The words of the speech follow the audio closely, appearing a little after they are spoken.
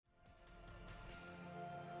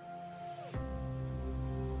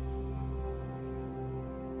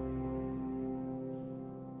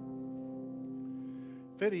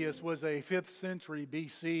Phidias was a 5th century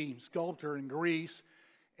BC sculptor in Greece,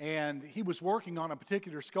 and he was working on a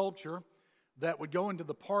particular sculpture that would go into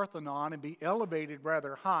the Parthenon and be elevated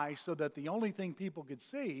rather high so that the only thing people could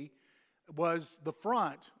see was the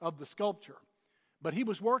front of the sculpture. But he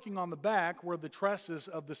was working on the back where the tresses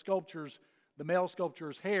of the male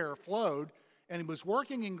sculpture's hair flowed, and he was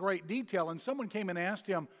working in great detail, and someone came and asked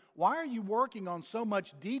him, "Why are you working on so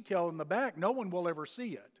much detail in the back? No one will ever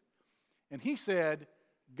see it." And he said,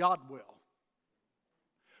 "God will."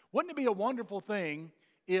 Wouldn't it be a wonderful thing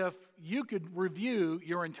if you could review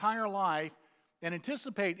your entire life and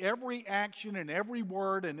anticipate every action and every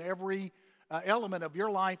word and every element of your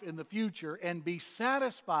life in the future and be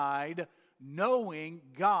satisfied knowing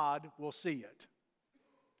God will see it?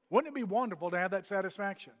 Wouldn't it be wonderful to have that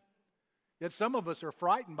satisfaction? Yet some of us are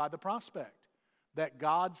frightened by the prospect that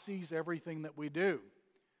God sees everything that we do.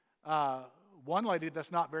 One lady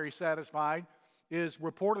that's not very satisfied is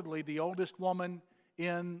reportedly the oldest woman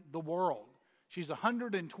in the world. She's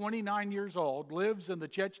 129 years old, lives in the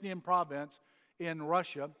Chechnya province in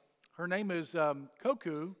Russia. Her name is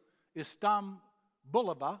Koku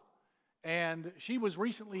Istambulova, and she was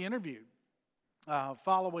recently interviewed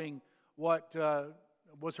following what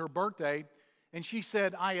was her birthday, and she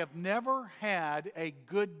said, "I have never had a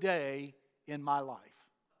good day in my life."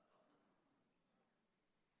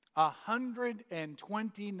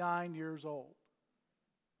 129 years old.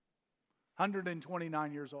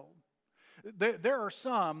 129 years old. There are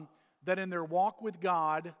some that in their walk with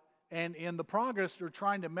God and in the progress they're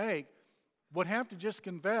trying to make would have to just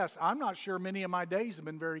confess, I'm not sure many of my days have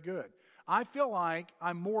been very good. I feel like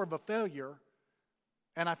I'm more of a failure,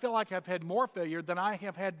 and I feel like I've had more failure than I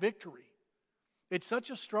have had victory. It's such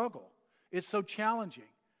a struggle. It's so challenging.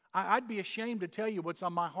 I'd be ashamed to tell you what's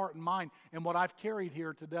on my heart and mind and what I've carried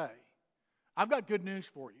here today. I've got good news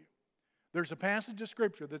for you. There's a passage of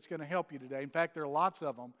Scripture that's going to help you today. In fact, there are lots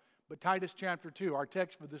of them. But Titus chapter 2, our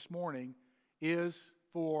text for this morning, is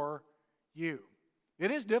for you. It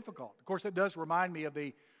is difficult. Of course, it does remind me of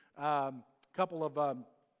the couple of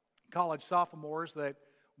college sophomores that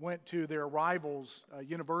went to their rival's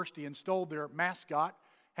university and stole their mascot.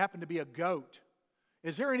 Happened to be a goat.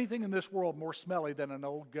 Is there anything in this world more smelly than an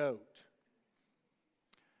old goat?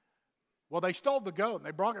 Well, they stole the goat and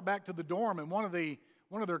they brought it back to the dorm, and one of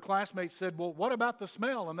their classmates said, "Well, what about the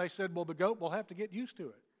smell?" And they said, "Well, the goat will have to get used to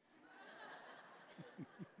it."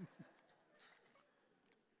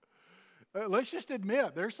 Let's just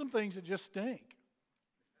admit, there's some things that just stink.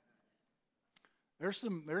 There's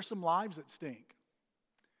some lives that stink.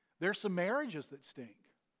 There's some marriages that stink.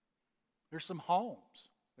 There's some homes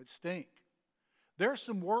that stink. There's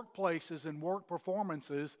some workplaces and work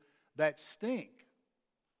performances that stink.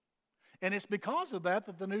 And it's because of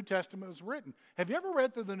that the New Testament was written. Have you ever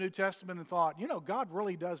read through the New Testament and thought, God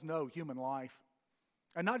really does know human life?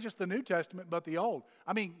 And not just the New Testament, but the Old.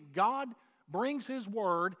 I mean, God brings His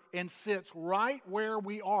Word and sits right where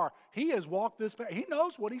we are. He has walked this path. He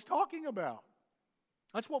knows what He's talking about.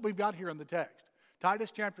 That's what we've got here in the text.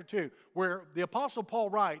 Titus chapter 2, where the Apostle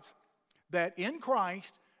Paul writes that in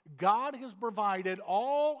Christ, God has provided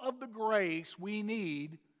all of the grace we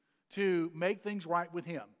need to make things right with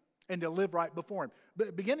Him and to live right before Him.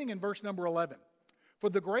 Beginning in verse number 11. "For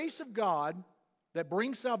the grace of God that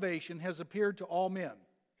brings salvation has appeared to all men,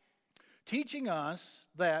 teaching us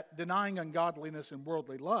that, denying ungodliness and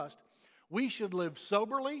worldly lust, we should live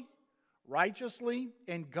soberly, righteously,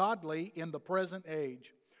 and godly in the present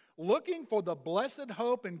age, looking for the blessed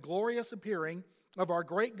hope and glorious appearing of our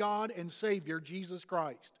great God and Savior, Jesus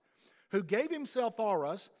Christ, who gave Himself for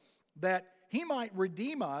us, that He might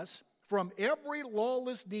redeem us from every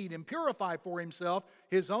lawless deed and purify for Himself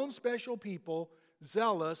His own special people,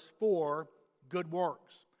 zealous for good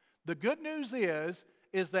works." The good news is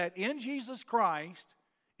that in Jesus Christ,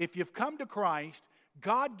 if you've come to Christ,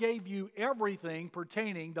 God gave you everything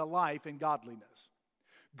pertaining to life and godliness.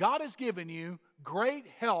 God has given you great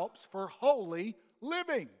helps for holy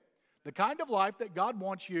living, the kind of life that God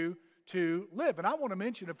wants you to live. And I want to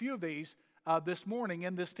mention a few of these this morning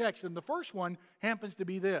in this text. And the first one happens to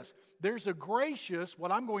be this. There's a gracious,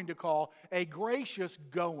 what I'm going to call a gracious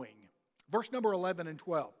going. Verse number 11 and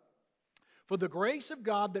 12. "For the grace of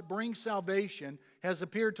God that brings salvation has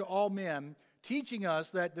appeared to all men, teaching us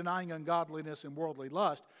that, denying ungodliness and worldly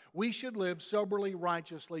lust, we should live soberly,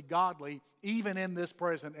 righteously, godly, even in this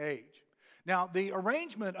present age." Now, the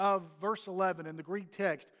arrangement of verse 11 in the Greek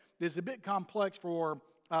text is a bit complex for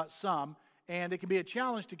some, and it can be a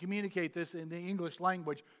challenge to communicate this in the English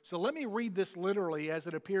language. So let me read this literally as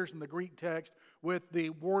it appears in the Greek text with the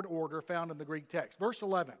word order found in the Greek text. Verse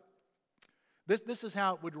 11. This is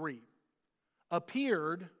how it would read.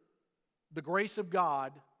 appeared the grace of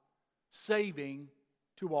God saving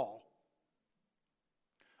to all.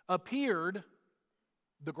 Appeared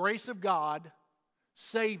the grace of God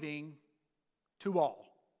saving to all.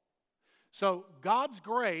 So God's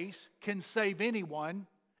grace can save anyone,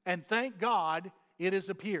 and thank God it has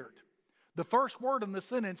appeared. The first word in the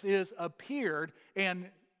sentence is appeared, and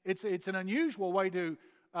it's an unusual way to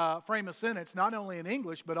frame a sentence, not only in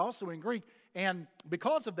English but also in Greek, and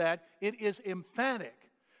because of that, it is emphatic.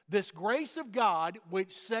 This grace of God,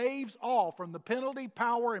 which saves all from the penalty,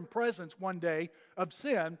 power, and presence one day of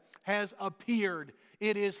sin, has appeared.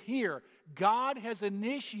 It is here. God has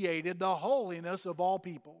initiated the holiness of all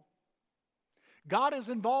people. God has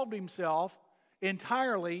involved himself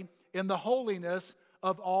entirely in the holiness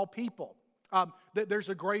of all people. There's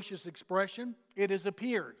a gracious expression. It has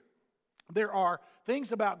appeared. There are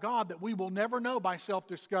things about God that we will never know by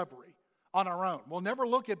self-discovery on our own. We'll never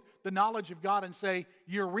look at the knowledge of God and say,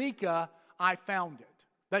 Eureka, I found it.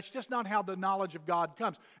 That's just not how the knowledge of God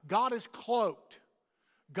comes. God is cloaked.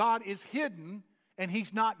 God is hidden, and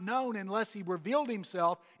he's not known unless he revealed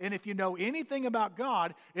himself. And if you know anything about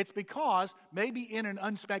God, it's because maybe in an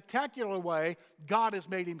unspectacular way, God has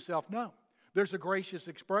made himself known. There's a gracious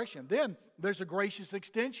expression. Then there's a gracious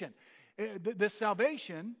extension. This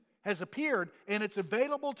salvation has appeared, and it's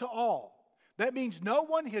available to all. That means no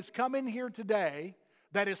one has come in here today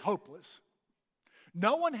that is hopeless.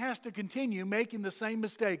 No one has to continue making the same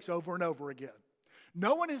mistakes over and over again.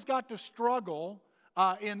 No one has got to struggle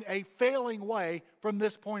in a failing way from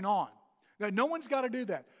this point on. Now, no one's got to do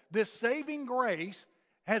that. This saving grace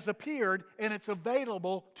has appeared, and it's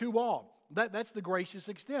available to all. That's the gracious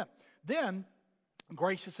extent. Then,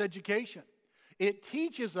 gracious education. It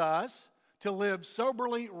teaches us to live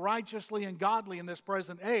soberly, righteously, and godly in this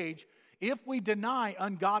present age if we deny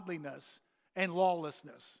ungodliness and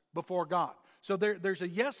lawlessness before God. So there's a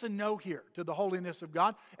yes and no here to the holiness of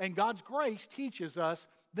God, and God's grace teaches us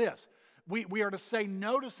this. We are to say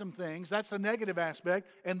no to some things, that's the negative aspect,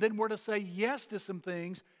 and then we're to say yes to some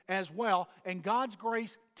things as well, and God's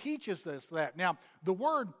grace teaches us that. Now, the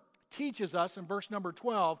word teaches us in verse number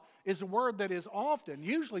 12 is a word that is often,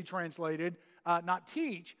 usually translated, not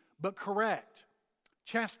teach, but correct,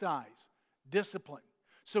 chastise, discipline.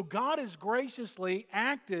 So God is graciously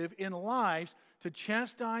active in lives to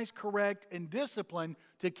chastise, correct, and discipline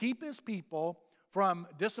to keep his people from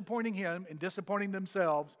disappointing him and disappointing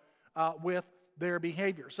themselves with their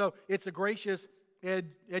behavior. So it's a gracious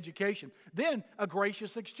education. Then a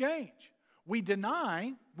gracious exchange. We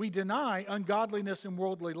deny ungodliness and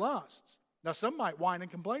worldly lusts. Now some might whine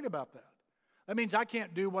and complain about that. That means I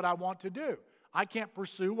can't do what I want to do. I can't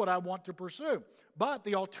pursue what I want to pursue. But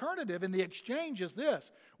the alternative in the exchange is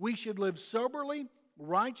this. We should live soberly,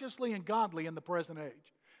 righteously, and godly in the present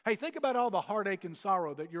age. Hey, think about all the heartache and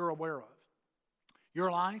sorrow that you're aware of.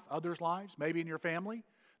 Your life, others' lives, maybe in your family.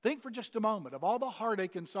 Think for just a moment of all the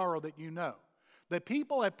heartache and sorrow that you know, that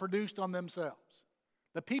people have produced on themselves,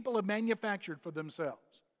 that people have manufactured for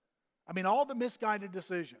themselves. I mean, all the misguided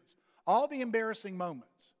decisions, all the embarrassing moments.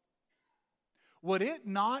 Would it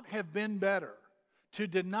not have been better to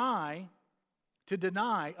deny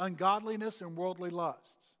ungodliness and worldly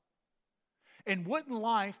lusts? And wouldn't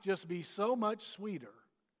life just be so much sweeter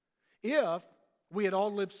if we had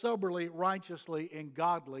all lived soberly, righteously, and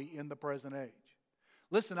godly in the present age?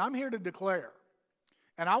 Listen, I'm here to declare,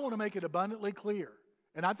 and I want to make it abundantly clear,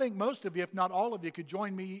 and I think most of you, if not all of you, could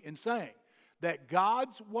join me in saying that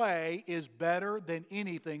God's way is better than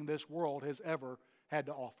anything this world has ever had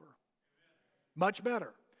to offer. Much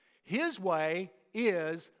better. His way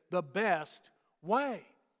is the best way.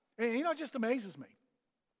 And you know, it just amazes me.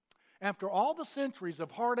 After all the centuries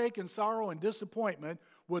of heartache and sorrow and disappointment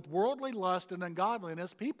with worldly lust and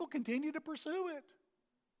ungodliness, people continue to pursue it.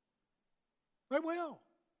 They will.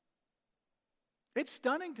 It's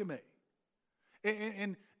stunning to me.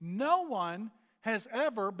 And no one has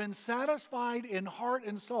ever been satisfied in heart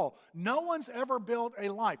and soul. No one's ever built a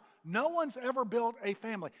life. No one's ever built a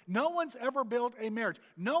family. No one's ever built a marriage.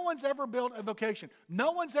 No one's ever built a vocation.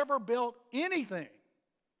 No one's ever built anything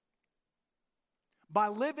by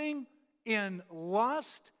living in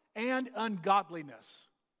lust and ungodliness.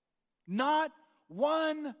 Not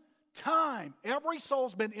one time. Every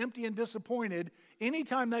soul's been empty and disappointed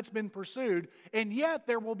anytime that's been pursued, and yet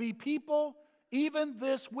there will be people even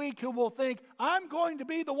this week who will think, I'm going to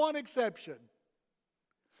be the one exception.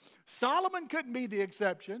 Solomon couldn't be the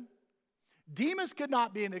exception. Demas could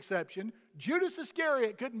not be an exception. Judas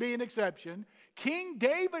Iscariot couldn't be an exception. King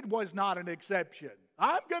David was not an exception.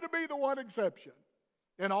 I'm going to be the one exception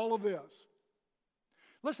in all of this.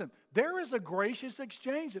 Listen, there is a gracious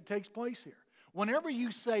exchange that takes place here. Whenever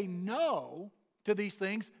you say no to these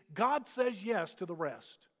things, God says yes to the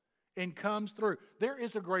rest and comes through. There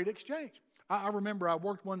is a great exchange. I remember I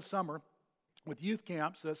worked one summer with youth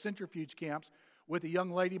camps, centrifuge camps, with a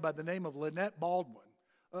young lady by the name of Lynette Baldwin.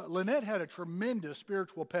 Lynette had a tremendous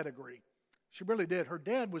spiritual pedigree. She really did. Her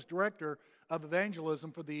dad was director of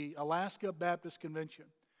evangelism for the Alaska Baptist Convention.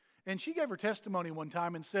 And she gave her testimony one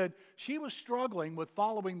time and said she was struggling with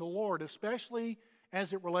following the Lord, especially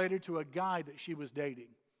as it related to a guy that she was dating.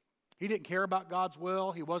 He didn't care about God's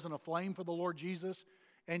will. He wasn't aflame for the Lord Jesus.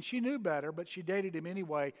 And she knew better, but she dated him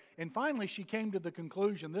anyway. And finally, she came to the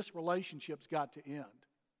conclusion, this relationship's got to end.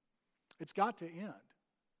 It's got to end.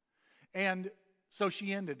 And so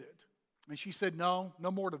she ended it. And she said, no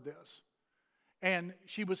more to this. And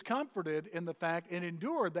she was comforted in the fact and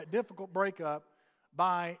endured that difficult breakup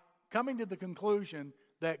by coming to the conclusion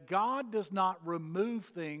that God does not remove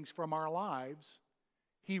things from our lives.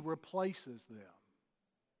 He replaces them.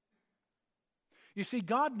 You see,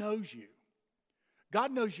 God knows you.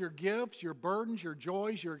 God knows your gifts, your burdens, your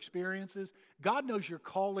joys, your experiences. God knows your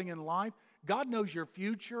calling in life. God knows your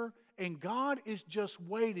future. And God is just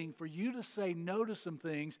waiting for you to say no to some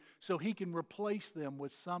things so He can replace them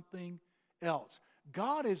with something else.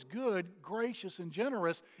 God is good, gracious, and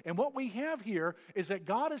generous. And what we have here is that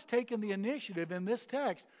God has taken the initiative in this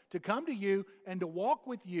text to come to you and to walk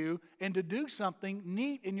with you and to do something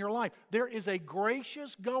neat in your life. There is a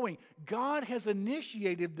gracious going. God has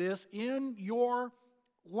initiated this in your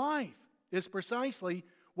life. It's precisely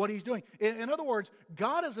what He's doing. In other words,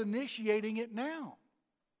 God is initiating it now.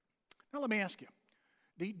 Now let me ask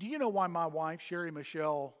you, do you know why my wife, Sherry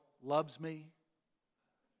Michelle, loves me?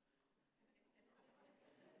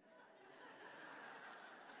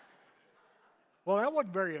 Well, that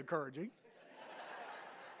wasn't very encouraging.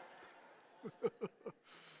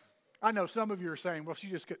 I know some of you are saying, well, she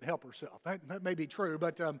just couldn't help herself. That may be true,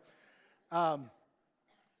 but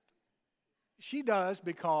she does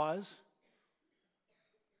because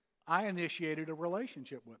I initiated a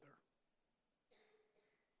relationship with her.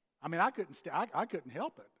 I mean, I couldn't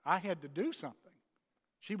help it. I had to do something.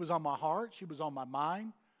 She was on my heart. She was on my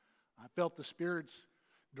mind. I felt the Spirit's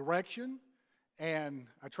direction. And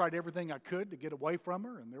I tried everything I could to get away from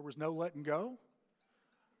her, and there was no letting go.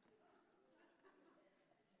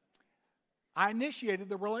 I initiated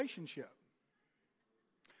the relationship.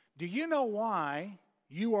 Do you know why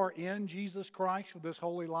you are in Jesus Christ for this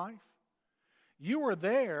holy life? You are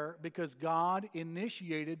there because God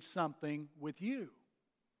initiated something with you.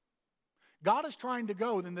 God is trying to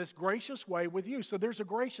go in this gracious way with you. So there's a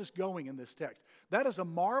gracious going in this text. That is a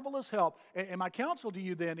marvelous help. And my counsel to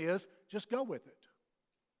you then is just go with it.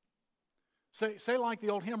 Say like the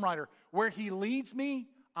old hymn writer, where He leads me,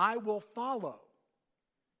 I will follow.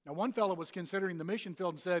 Now one fellow was considering the mission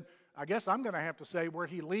field and said, I guess I'm going to have to say, where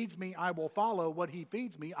He leads me, I will follow. What He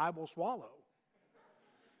feeds me, I will swallow.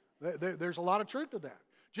 There's a lot of truth to that.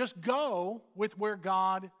 Just go with where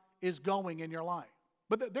God is going in your life.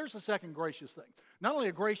 But there's a second gracious thing. Not only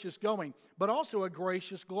a gracious going, but also a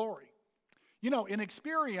gracious glory. You know, in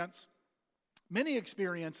experience, many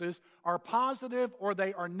experiences are positive or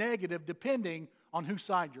they are negative depending on whose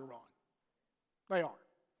side you're on. They are.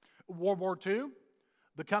 World War II,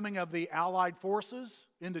 the coming of the Allied forces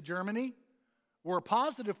into Germany, were a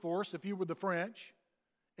positive force if you were the French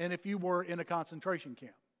and if you were in a concentration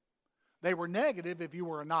camp. They were negative if you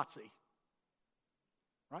were a Nazi.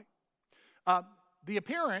 Right? The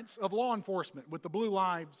appearance of law enforcement with the blue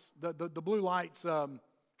lights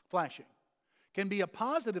flashing can be a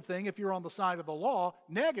positive thing if you're on the side of the law,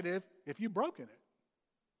 negative if you've broken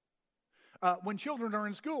it. When children are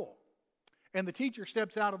in school and the teacher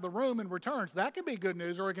steps out of the room and returns, that can be good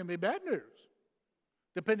news or it can be bad news,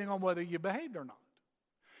 depending on whether you behaved or not.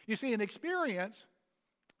 You see, an experience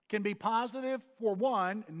can be positive for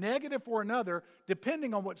one, negative for another,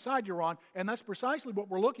 depending on what side you're on, and that's precisely what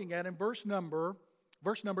we're looking at in verse number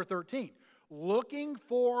 13. Looking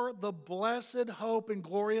for the blessed hope and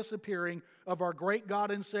glorious appearing of our great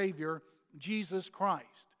God and Savior, Jesus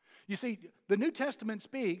Christ. You see, the New Testament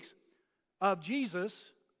speaks of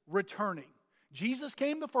Jesus returning. Jesus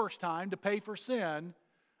came the first time to pay for sin.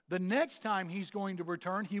 The next time He's going to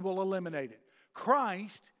return, He will eliminate it.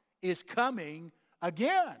 Christ is coming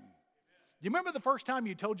again. Do you remember the first time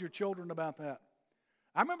you told your children about that?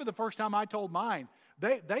 I remember the first time I told mine.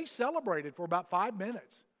 They celebrated for about 5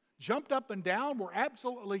 minutes. Jumped up and down, were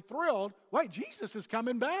absolutely thrilled. Wait, Jesus is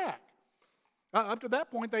coming back. Up to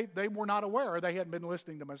that point, they were not aware. They hadn't been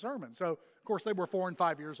listening to my sermon. So, of course, they were 4 and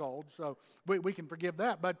 5 years old, so we can forgive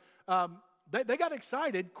that. But they got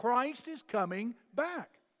excited. Christ is coming back.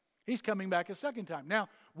 He's coming back a second time. Now,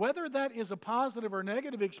 whether that is a positive or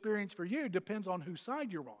negative experience for you depends on whose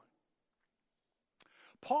side you're on.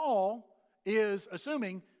 Paul is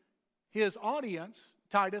assuming his audience,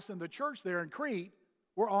 Titus and the church there in Crete,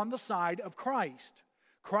 were on the side of Christ.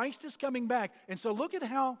 Christ is coming back. And so look at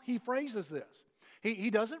how he phrases this. He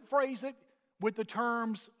doesn't phrase it with the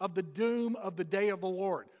terms of the doom of the day of the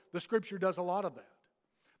Lord. The Scripture does a lot of that.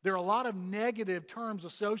 There are a lot of negative terms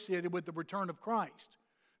associated with the return of Christ.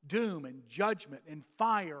 Doom and judgment and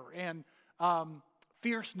fire and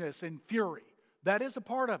fierceness and fury. That is a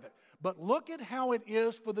part of it. But look at how it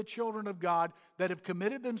is for the children of God that have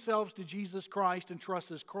committed themselves to Jesus Christ and trust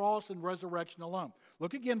His cross and resurrection alone.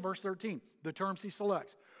 Look again, verse 13, the terms he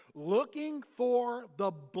selects. Looking for the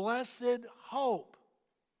blessed hope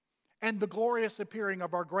and the glorious appearing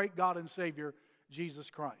of our great God and Savior, Jesus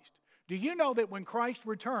Christ. Do you know that when Christ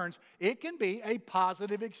returns, it can be a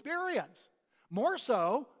positive experience? More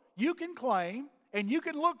so, you can claim and you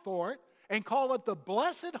can look for it and call it the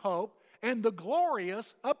blessed hope and the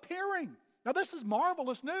glorious appearing. Now, this is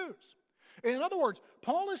marvelous news. In other words,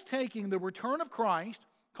 Paul is taking the return of Christ,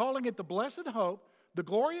 calling it the blessed hope, the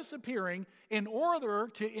glorious appearing, in order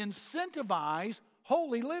to incentivize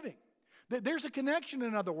holy living. There's a connection,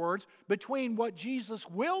 in other words, between what Jesus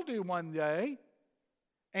will do one day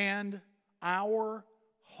and our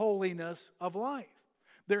holiness of life.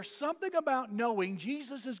 There's something about knowing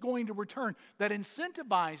Jesus is going to return that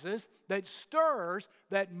incentivizes, that stirs,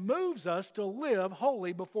 that moves us to live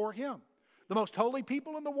holy before Him. The most holy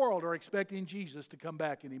people in the world are expecting Jesus to come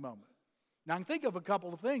back any moment. Now, I can think of a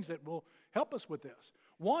couple of things that will help us with this.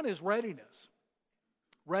 One is readiness.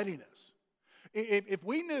 Readiness. If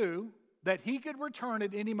we knew that He could return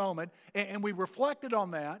at any moment, and we reflected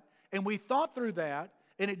on that, and we thought through that,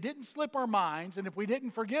 and it didn't slip our minds, and if we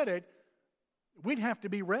didn't forget it, we'd have to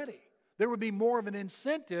be ready. There would be more of an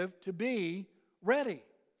incentive to be ready.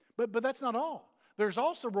 But that's not all. There's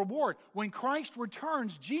also reward. When Christ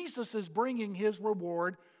returns, Jesus is bringing His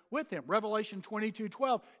reward with Him. Revelation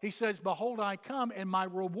 22:12, He says, "Behold, I come, and my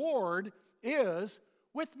reward is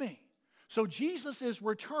with me." So Jesus is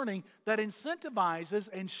returning that incentivizes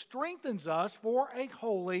and strengthens us for a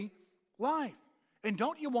holy life. And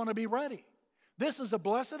don't you want to be ready? This is a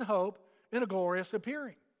blessed hope and a glorious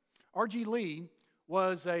appearing. R.G. Lee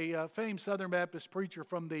was a famed Southern Baptist preacher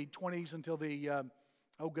from the 20s until the,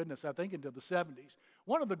 until the 70s.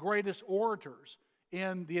 One of the greatest orators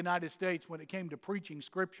in the United States when it came to preaching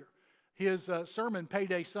Scripture. His sermon,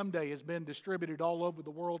 Payday Someday, has been distributed all over the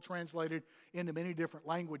world, translated into many different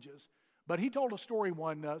languages. But he told a story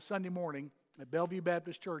one Sunday morning at Bellevue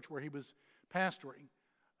Baptist Church where he was pastoring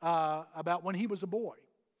about when he was a boy.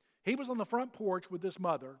 He was on the front porch with his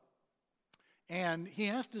mother, and he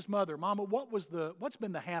asked his mother, "Mama, what's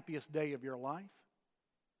been the happiest day of your life?"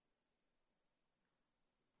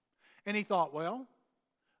 And he thought, well,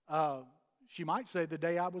 she might say the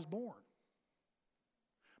day I was born.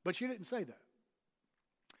 But she didn't say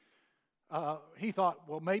that. He thought,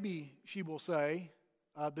 well, maybe she will say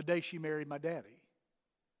the day she married my daddy.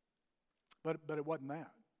 But it wasn't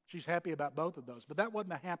that. She's happy about both of those. But that wasn't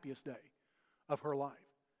the happiest day of her life.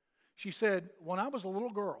 She said, when I was a little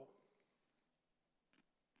girl,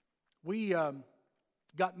 we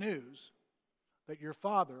got news that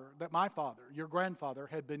my father, your grandfather,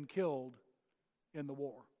 had been killed in the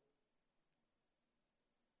war.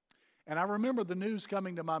 And I remember the news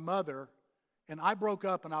coming to my mother, and I broke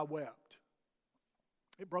up and I wept.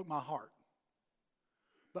 It broke my heart.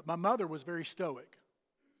 But my mother was very stoic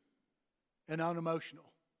and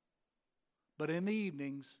unemotional. But in the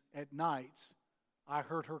evenings, at nights, I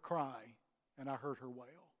heard her cry and I heard her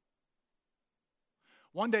wail.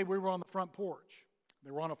 One day we were on the front porch.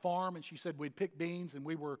 They were on a farm, and she said we'd pick beans, and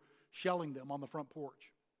we were shelling them on the front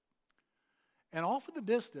porch. And off in the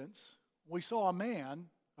distance, we saw a man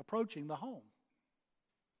approaching the home.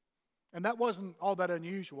 And that wasn't all that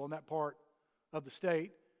unusual in that part of the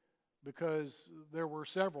state, because there were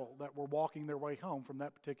several that were walking their way home from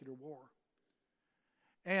that particular war.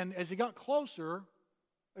 And as he got closer,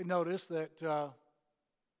 they noticed that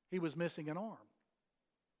he was missing an arm.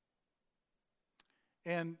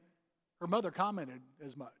 And her mother commented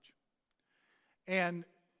as much. And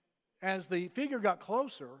as the figure got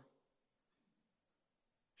closer,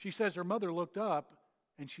 she says her mother looked up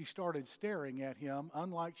and she started staring at him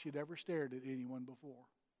unlike she'd ever stared at anyone before.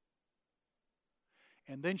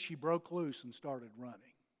 And then she broke loose and started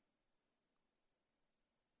running.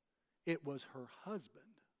 It was her husband.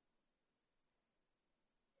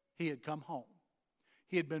 He had come home.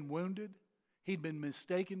 He had been wounded. He'd been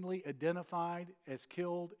mistakenly identified as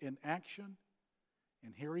killed in action.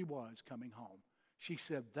 And here he was coming home. She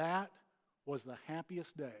said that was the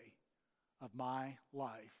happiest day of my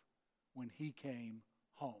life when he came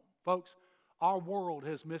home. Folks, our world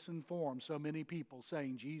has misinformed so many people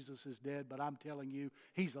saying Jesus is dead, but I'm telling you,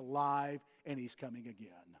 he's alive and he's coming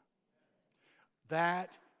again.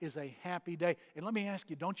 That is a happy day. And let me ask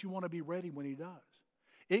you, don't you want to be ready when he does?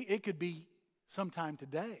 It could be sometime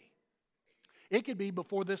today. It could be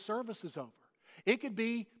before this service is over. It could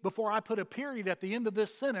be before I put a period at the end of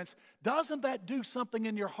this sentence. Doesn't that do something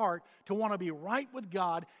in your heart to want to be right with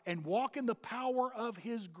God and walk in the power of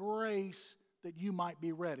his grace that you might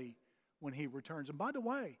be ready when he returns? And by the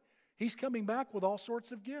way, he's coming back with all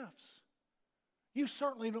sorts of gifts. You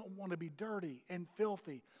certainly don't want to be dirty and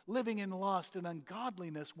filthy, living in lust and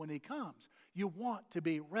ungodliness when he comes. You want to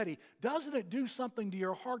be ready. Doesn't it do something to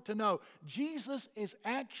your heart to know Jesus is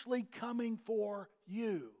actually coming for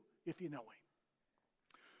you if you know him?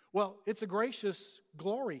 Well, it's a gracious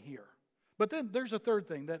glory here. But then there's a third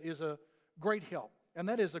thing that is a great help, and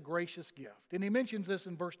that is a gracious gift. And he mentions this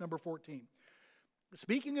in verse number 14.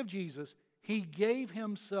 Speaking of Jesus, he gave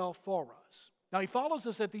himself for us. Now, he follows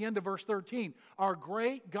us at the end of verse 13. Our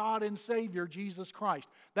great God and Savior, Jesus Christ.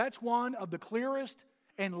 That's one of the clearest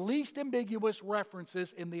and least ambiguous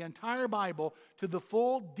references in the entire Bible to the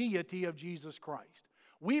full deity of Jesus Christ.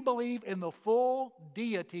 We believe in the full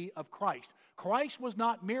deity of Christ. Christ was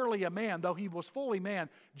not merely a man, though he was fully man.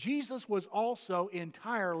 Jesus was also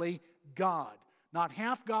entirely God. Not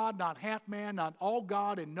half God, not half man, not all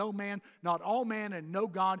God and no man, not all man and no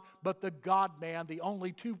God, but the God-man, the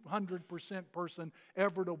only 200% person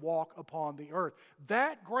ever to walk upon the earth.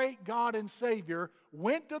 That great God and Savior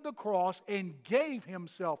went to the cross and gave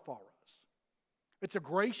himself for us. It's a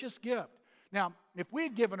gracious gift. Now, if we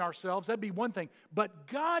had given ourselves, that'd be one thing. But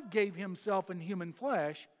God gave himself in human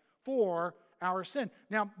flesh for our sin.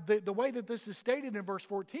 Now, the way that this is stated in verse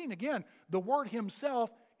 14, again, the word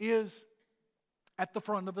himself is at the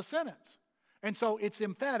front of the sentence. And so it's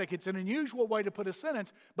emphatic. It's an unusual way to put a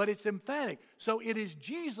sentence, but it's emphatic. So it is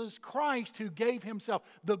Jesus Christ who gave himself,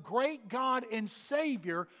 the great God and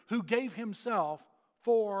Savior who gave himself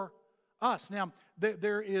for us. Now,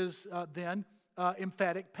 there is then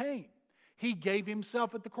emphatic pain. He gave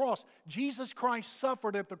himself at the cross. Jesus Christ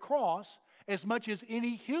suffered at the cross as much as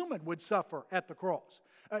any human would suffer at the cross.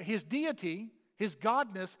 His deity, his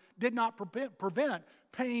godness, did not prevent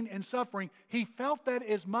pain and suffering. He felt that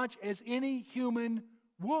as much as any human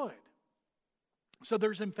would. So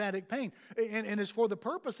there's emphatic pain. And it's for the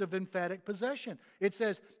purpose of emphatic possession. It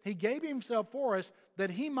says, he gave himself for us that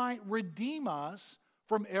he might redeem us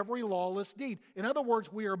from every lawless deed. In other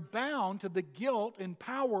words, we are bound to the guilt and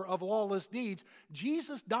power of lawless deeds.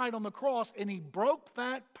 Jesus died on the cross and he broke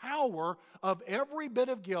that power of every bit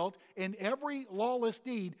of guilt and every lawless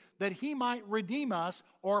deed that he might redeem us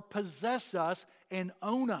or possess us and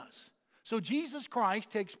own us. So Jesus Christ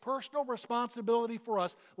takes personal responsibility for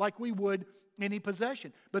us like we would any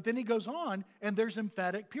possession. But then he goes on and there's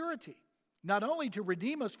emphatic purity. Not only to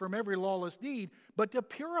redeem us from every lawless deed, but to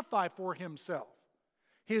purify for himself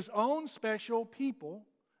his own special people,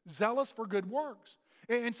 zealous for good works.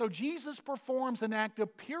 And so Jesus performs an act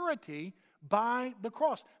of purity by the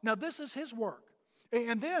cross. Now, this is his work.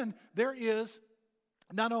 And then there is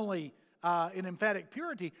not only an emphatic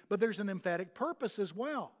purity, but there's an emphatic purpose as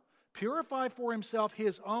well. Purify for himself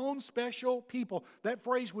his own special people. That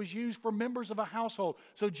phrase was used for members of a household.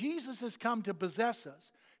 So Jesus has come to possess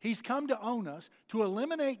us. He's come to own us, to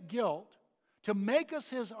eliminate guilt, to make us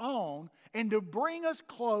his own, and to bring us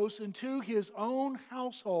close into his own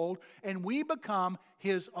household, and we become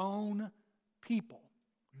his own people.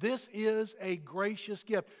 This is a gracious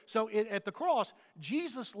gift. So at the cross,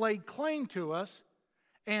 Jesus laid claim to us,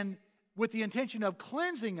 and with the intention of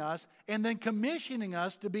cleansing us, and then commissioning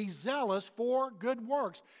us to be zealous for good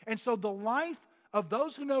works. And so the life of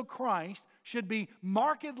those who know Christ should be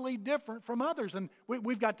markedly different from others. And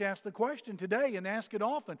we've got to ask the question today and ask it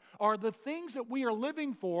often. Are the things that we are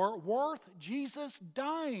living for worth Jesus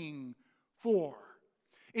dying for?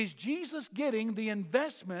 Is Jesus getting the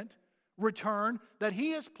investment return that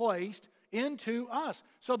he has placed into us?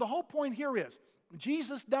 So the whole point here is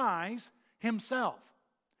Jesus dies himself.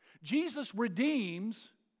 Jesus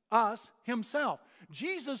redeems us himself.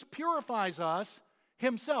 Jesus purifies us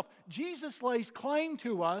himself. Jesus lays claim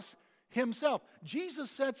to us himself.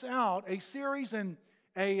 Jesus sets out a series and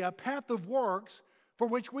a path of works for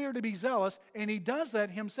which we are to be zealous, and he does that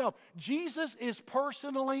himself. Jesus is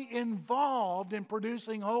personally involved in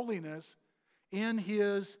producing holiness in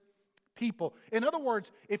his people. In other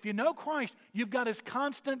words, if you know Christ, you've got his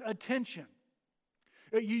constant attention.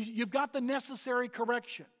 You've got the necessary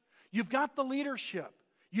correction. You've got the leadership.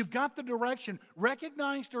 You've got the direction.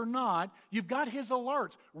 Recognized or not, you've got His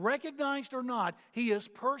alerts. Recognized or not, He is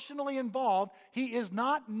personally involved. He is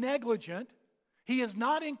not negligent. He is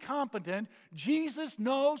not incompetent. Jesus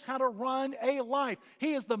knows how to run a life.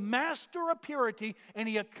 He is the master of purity, and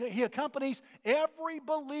He accompanies every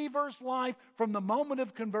believer's life from the moment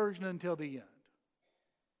of conversion until the end.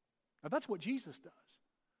 Now, that's what Jesus does.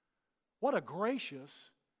 What a gracious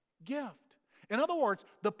gift. In other words,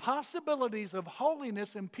 the possibilities of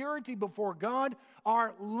holiness and purity before God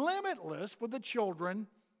are limitless for the children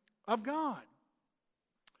of God.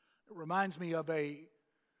 It reminds me of a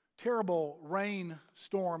terrible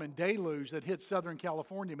rainstorm and deluge that hit Southern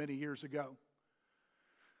California many years ago.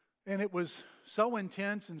 And it was so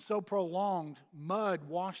intense and so prolonged, mud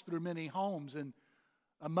washed through many homes, and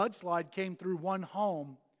a mudslide came through one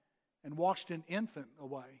home and washed an infant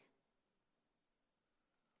away.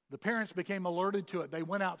 The parents became alerted to it. They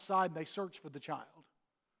went outside and they searched for the child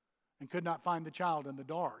and could not find the child in the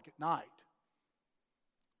dark at night.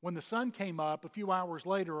 When the sun came up, a few hours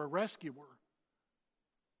later, a rescuer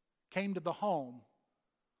came to the home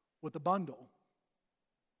with a bundle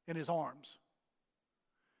in his arms.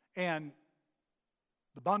 And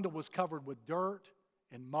the bundle was covered with dirt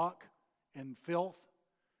and muck and filth.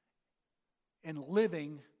 And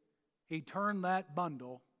living, he turned that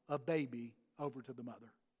bundle of baby over to the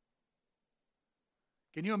mother.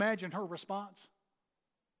 Can you imagine her response?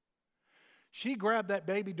 She grabbed that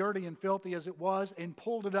baby, dirty and filthy as it was, and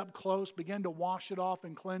pulled it up close, began to wash it off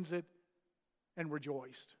and cleanse it, and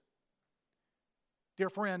rejoiced. Dear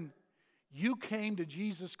friend, you came to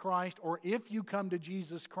Jesus Christ, or if you come to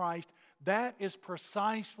Jesus Christ, that is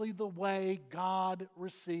precisely the way God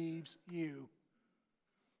receives you.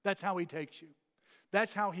 That's how He takes you.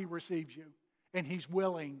 That's how He receives you. And He's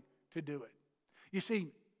willing to do it. You see,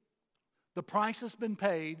 the price has been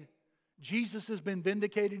paid. Jesus has been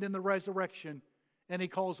vindicated in the resurrection. And He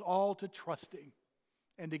calls all to trust Him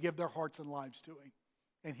and to give their hearts and lives to Him.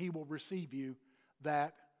 And He will receive you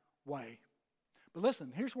that way. But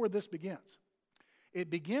listen, here's where this begins. It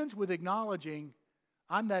begins with acknowledging,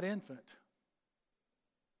 I'm that infant.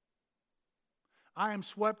 I am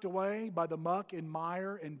swept away by the muck and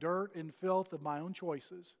mire and dirt and filth of my own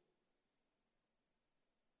choices.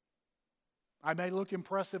 I may look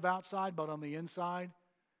impressive outside, but on the inside,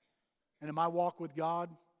 and in my walk with God,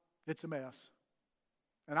 it's a mess.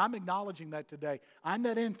 And I'm acknowledging that today. I'm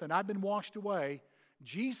that infant. I've been washed away.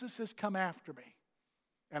 Jesus has come after me.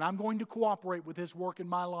 And I'm going to cooperate with His work in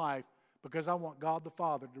my life because I want God the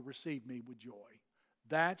Father to receive me with joy.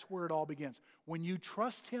 That's where it all begins. When you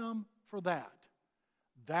trust Him for that,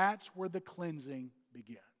 that's where the cleansing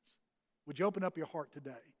begins. Would you open up your heart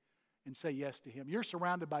today and say yes to Him? You're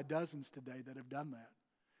surrounded by dozens today that have done that.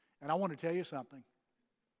 And I want to tell you something.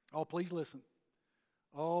 Oh, please listen.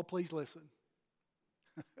 Oh, please listen.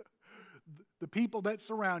 The people that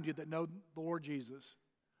surround you that know the Lord Jesus,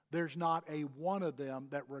 there's not a one of them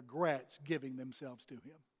that regrets giving themselves to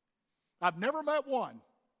Him. I've never met one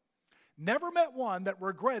that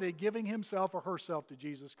regretted giving himself or herself to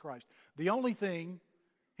Jesus Christ. The only thing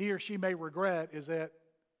he or she may regret is that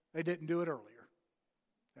they didn't do it earlier.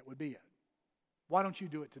 That would be it. Why don't you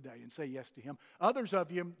do it today and say yes to Him? Others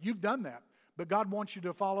of you, you've done that, but God wants you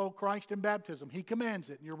to follow Christ in baptism. He commands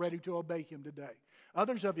it, and you're ready to obey Him today.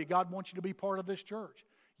 Others of you, God wants you to be part of this church.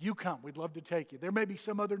 You come. We'd love to take you. There may be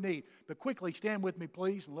some other need, but quickly stand with me,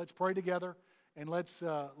 please, and let's pray together, and let's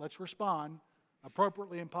respond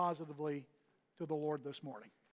appropriately and positively to the Lord this morning.